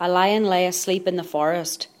A lion lay asleep in the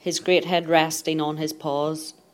forest, his great head resting on his paws.